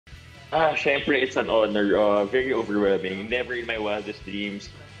Syempre, it's an honor. Very overwhelming. Never in my wildest dreams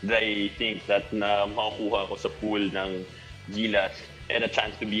did I think that na makakuha ko sa pool ng Gilas and a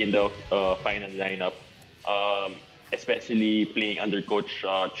chance to be in the final lineup. Especially playing under Coach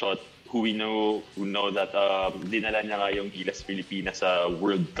Chot, who know that dinala niya nga yung Gilas Pilipinas sa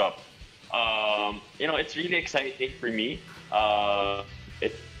World Cup. It's really exciting for me.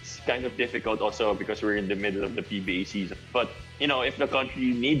 It's kind of difficult also because we're in the middle of the PBA season. But if the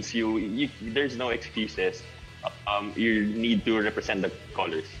country needs you, there's no excuses. You need to represent the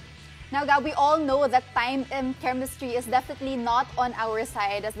colors. Now, Gab, we all know that time and chemistry is definitely not on our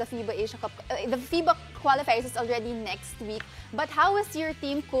side as the FIBA Asia Cup. The FIBA qualifiers is already next week. But how is your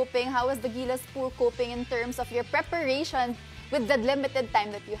team coping? How is the Gilas pool coping in terms of your preparation with the limited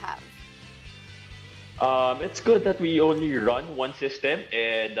time that you have? It's good that we only run one system,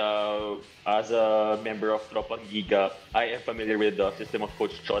 and as a member of Tropang Giga, I am familiar with the system of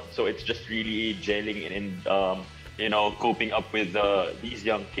Coach Chot, so it's just really gelling and coping up with these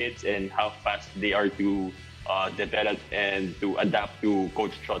young kids and how fast they are to develop and to adapt to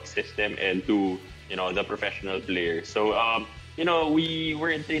Coach Chot's system and to the professional players. So we were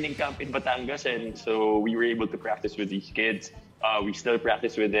in training camp in Batangas, and so we were able to practice with these kids. We still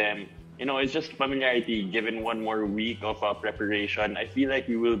practice with them. It's just familiarity. Given one more week of preparation, I feel like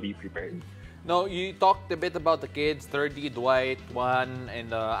we will be prepared. No, you talked a bit about the kids, 30, Dwight, Juan,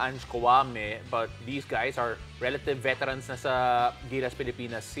 and Ange Kawame, but these guys are relative veterans na sa Gilas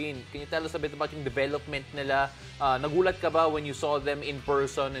Pilipinas scene. Can you tell us a bit about yung development nila? Nagulat ka ba when you saw them in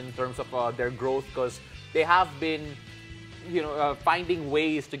person in terms of their growth? Because they have been, finding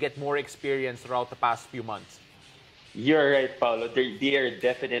ways to get more experience throughout the past few months. You're right, Paolo. They are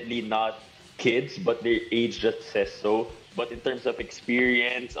definitely not kids, but their age just says so. But in terms of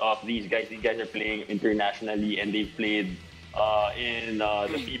experience of these guys are playing internationally and they've played in the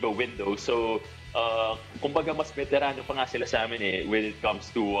FIBA window. So, kumbaga mas veterano pa nga sila sa amin when it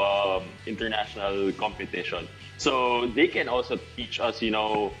comes to international competition. So, they can also teach us,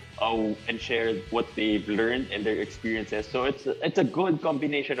 and share what they've learned and their experiences. So, it's a good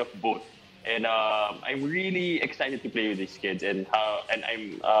combination of both. And I'm really excited to play with these kids, and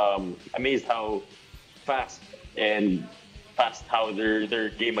I'm amazed how fast how their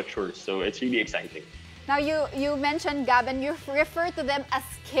game matures. So it's really exciting. Now you mentioned Gab and you refer to them as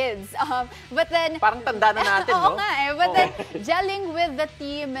kids, but then parang tanda na natin, no? But then gelling with the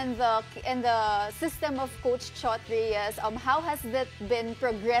team and the system of Coach Chot Reyes, how has that been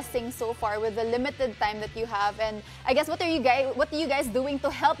progressing so far with the limited time that you have? And I guess what are you guys doing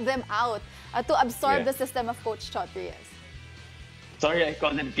to help them out to absorb the system of Coach Chot Reyes? Sorry, I call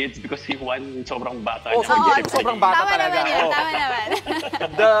them kids because si Juan sobrang bata niya. Forget sobrang bata tama talaga. Tama naman.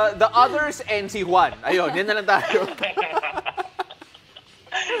 The others and si Juan. Ayun, yan na lang tayo.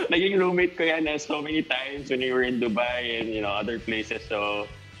 Naging roommate ko yan so many times when we were in Dubai and other places. So,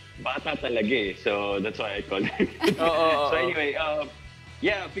 bata talaga eh. So, that's why I call them kids. So anyway,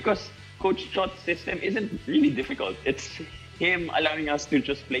 because Coach Chot's system isn't really difficult. It's him allowing us to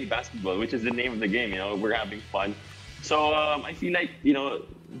just play basketball, which is the name of the game. We're having fun. So I feel like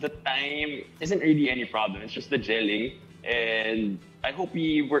the time isn't really any problem. It's just the gelling, and I hope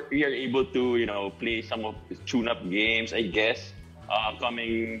we are able to play some of the tune-up games. I guess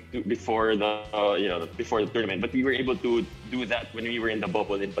before the tournament. But we were able to do that when we were in the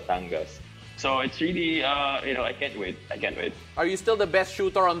bubble in Batangas. So it's really I can't wait. Are you still the best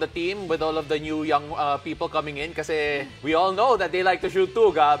shooter on the team with all of the new young people coming in? Kasi we all know that they like to shoot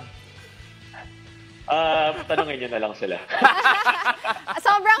too, Gab. Tanungin nyo na lang sila.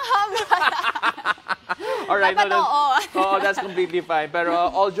 Sobrang humble. Alright, that's completely fine. Pero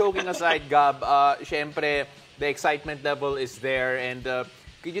all joking aside, Gab, syempre, the excitement level is there. And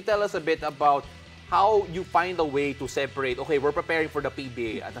could you tell us a bit about how you find a way to separate? Okay, we're preparing for the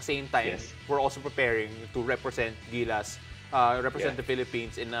PBA. At the same time, we're also preparing to represent Gilas, the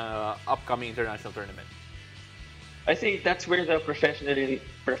Philippines in an upcoming international tournament. I think that's where the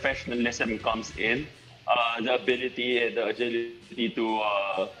professionalism comes in. The ability and the agility to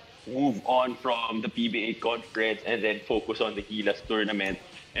move on from the PBA conference and then focus on the Gilas tournament.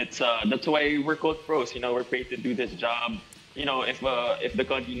 That's why we're called pros. We're paid to do this job. If the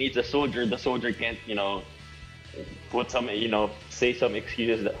country needs a soldier, the soldier can't put some say some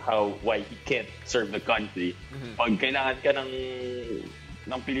excuses why he can't serve the country. Pag kailangan ka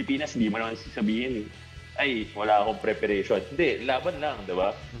ng Pilipinas, hindi mo naman sasabihin ay, wala akong preparation. Hindi, laban lang, di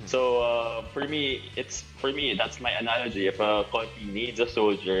ba? So, for me, that's my analogy. If a country needs a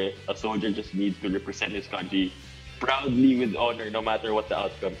soldier just needs to represent his country proudly with honor, no matter what the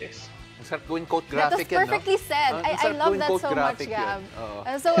outcome is. Sarap gawin quote That was graphic yan, no? perfectly said. Ang I sarap love gawin that quote so much, graphic Gab. yun.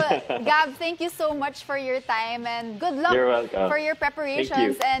 Oo. So, Gab, thank you so much for your time and good luck You're welcome. for your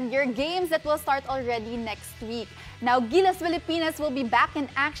preparations Thank you. and your games that will start already next week. Now, Gilas Pilipinas will be back in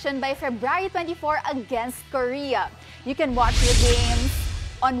action by February 24 against Korea. You can watch the games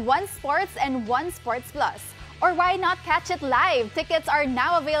on One Sports and One Sports Plus. Or why not catch it live? Tickets are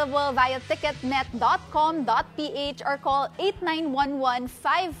now available via ticketnet.com.ph or call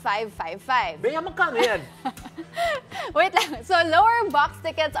 8911-5555. Bea, magkano yan? Wait lang. So lower box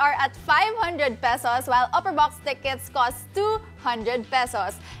tickets are at 500 pesos while upper box tickets cost 200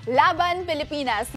 pesos. Laban Pilipinas.